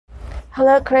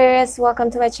Hello Aquarius,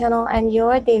 welcome to my channel and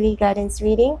your daily guidance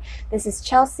reading. This is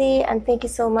Chelsea and thank you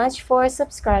so much for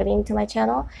subscribing to my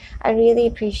channel. I really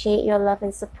appreciate your love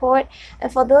and support. And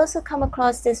for those who come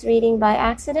across this reading by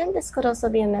accident, this could also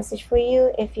be a message for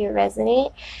you if you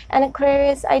resonate. And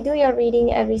Aquarius, I do your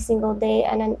reading every single day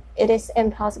and it is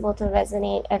impossible to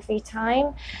resonate every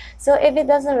time. So if it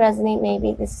doesn't resonate,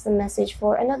 maybe this is a message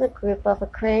for another group of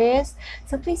Aquarius.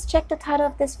 So please check the title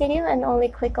of this video and only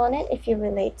click on it if you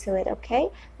relate to it. Okay,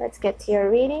 let's get to your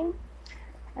reading.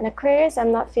 And Aquarius,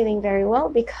 I'm not feeling very well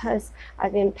because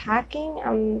I've been packing.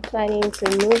 I'm planning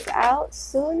to move out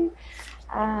soon.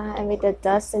 And with the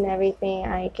dust and everything,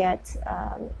 I get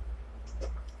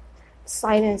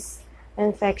sinus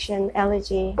infection,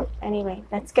 allergy. Anyway,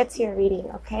 let's get to your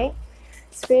reading, okay?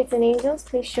 Spirits and angels,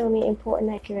 please show me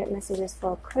important, accurate messages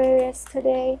for Aquarius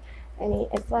today. Any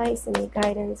advice, any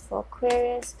guidance for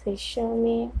Aquarius, please show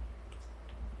me.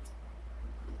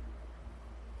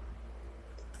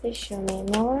 Please show me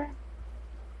more.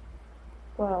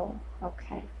 Whoa,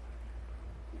 okay.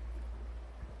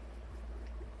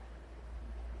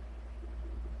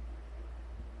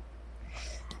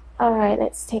 All right,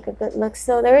 let's take a good look.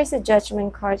 So there is a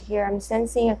judgment card here. I'm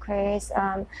sensing Aquarius,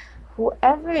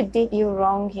 whoever did you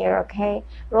wrong here, okay?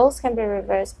 Roles can be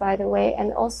reversed, by the way.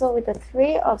 And also with the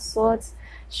Three of Swords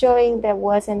showing there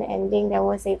was an ending, there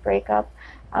was a breakup.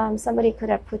 Somebody could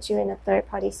have put you in a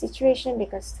third-party situation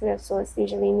because Three of Swords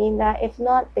usually mean that. If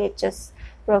not, they've just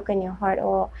broken your heart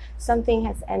or something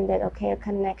has ended, okay? A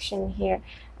connection here.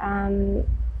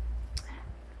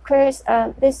 Aquarius,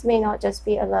 this may not just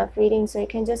be a love reading, so you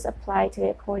can just apply to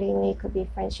it accordingly. It could be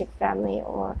friendship, family,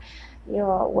 or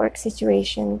your work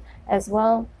situation as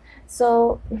well.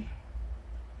 So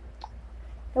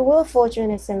the Wheel of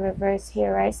Fortune is in reverse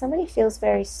here, right? Somebody feels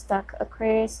very stuck,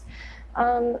 Aquarius.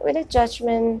 With a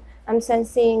Judgment, I'm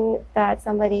sensing that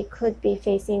somebody could be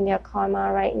facing their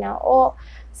karma right now, or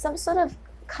some sort of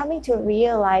coming to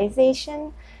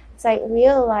realization. It's like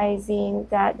realizing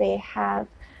that they have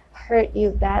hurt you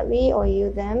badly, or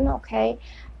you them, okay?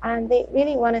 And they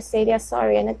really want to say they're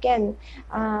sorry. And again,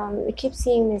 we keep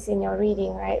seeing this in your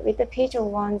reading, right? With the Page of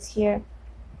Wands here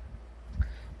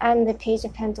and the Page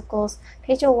of Pentacles.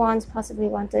 Page of Wands possibly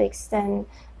want to extend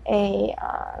a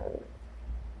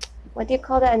what do you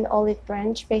call that, an olive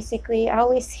branch, basically. I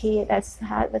always see it as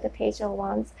that with the Page of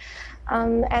Wands.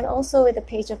 And also with the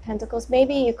Page of Pentacles,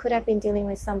 maybe you could have been dealing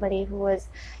with somebody who was,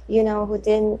 you know, who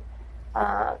didn't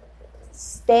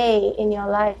stay in your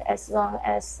life as long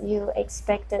as you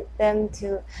expected them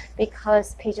to,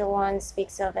 because Page of Wands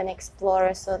speaks of an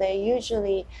explorer, so they're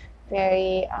usually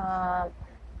very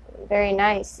very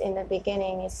nice in the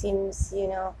beginning. It seems, you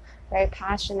know, very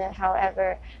passionate.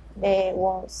 However, they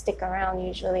won't stick around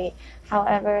usually.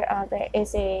 However, there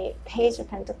is a Page of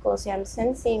Pentacles here. I'm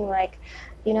sensing like,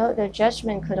 you know, the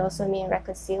Judgment could also mean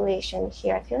reconciliation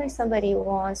here. I feel like somebody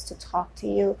wants to talk to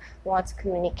you, wants to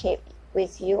communicate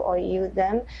with you, or you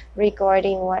them,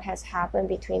 regarding what has happened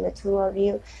between the two of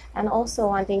you, and also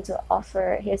wanting to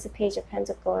offer, here's a Page of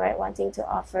Pentacles, right, wanting to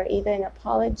offer either an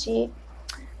apology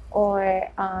or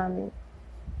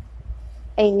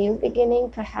a new beginning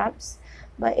perhaps.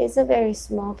 But it's a very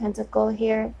small pentacle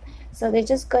here, so they're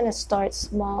just gonna start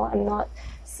small. I'm not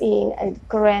seeing a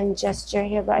grand gesture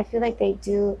here, but I feel like they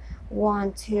do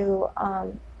want to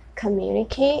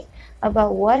communicate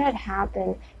about what had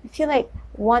happened. I feel like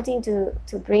wanting to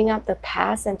bring up the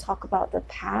past and talk about the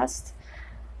past.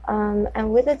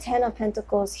 And with the Ten of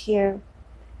Pentacles here,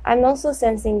 I'm also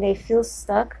sensing they feel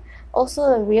stuck.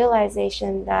 Also the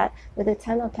realization that with the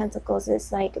Ten of Pentacles,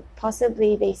 it's like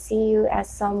possibly they see you as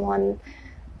someone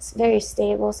very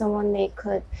stable, someone they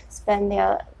could spend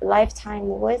their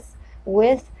lifetime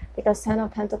with, because Ten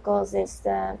of Pentacles is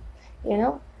the, you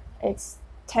know, it's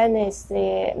 10 is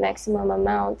the maximum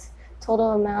amount,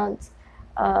 total amount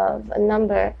of a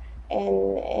number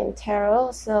in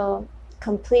tarot, so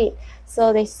complete.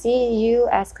 So they see you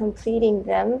as completing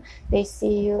them. They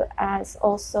see you as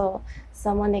also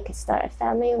someone they could start a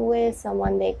family with,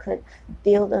 someone they could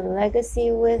build a legacy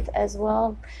with as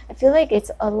well. I feel like it's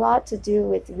a lot to do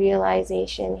with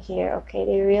realization here, okay?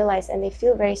 They realize and they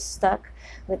feel very stuck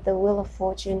with the Wheel of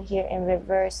Fortune here in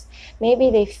reverse. Maybe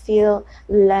they feel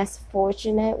less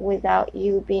fortunate without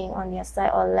you being on their side,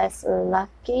 or less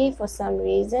lucky for some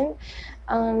reason.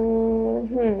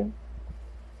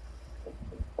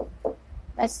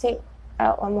 Let's take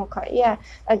out one more card. Yeah,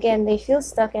 again, they feel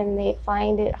stuck and they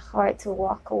find it hard to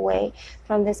walk away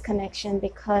from this connection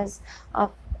because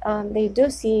of they do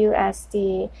see you as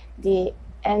the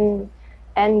end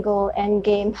goal, end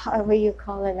game, however you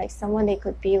call it, like someone they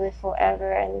could be with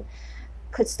forever and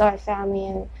could start family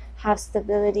and have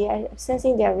stability. I'm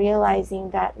sensing they're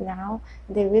realizing that now.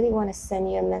 They really want to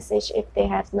send you a message. If they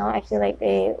have not, I feel like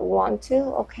they want to,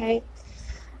 okay?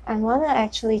 I want to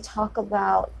actually talk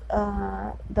about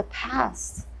the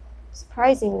past.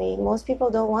 Surprisingly, most people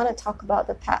don't want to talk about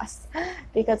the past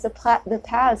because the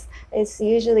past is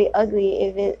usually ugly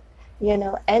if it, you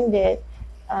know, ended,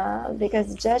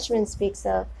 because judgment speaks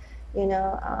of, you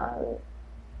know,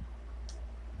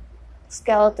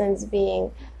 skeletons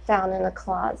being found in a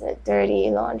closet, dirty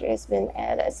laundry has been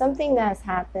added, something that's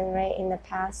happened right in the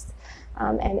past,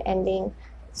 and ending.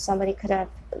 Somebody could have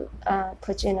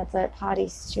put you in a third party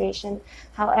situation.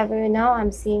 However, now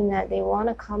I'm seeing that they want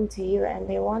to come to you and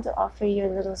they want to offer you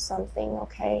a little something,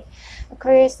 okay?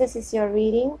 Aquarius, this is your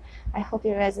reading. I hope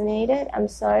you resonated. I'm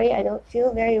sorry, I don't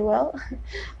feel very well.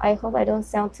 I hope I don't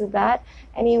sound too bad.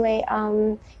 Anyway,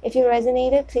 if you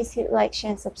resonated, please hit like,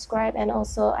 share, and subscribe. And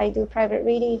also, I do private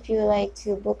reading. If you would like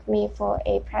to book me for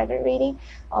a private reading,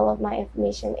 all of my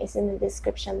information is in the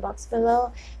description box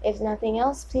below. If nothing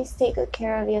else, please take good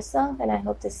care of yourself, and I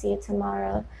hope to see you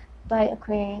tomorrow. Bye,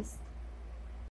 Aquarius.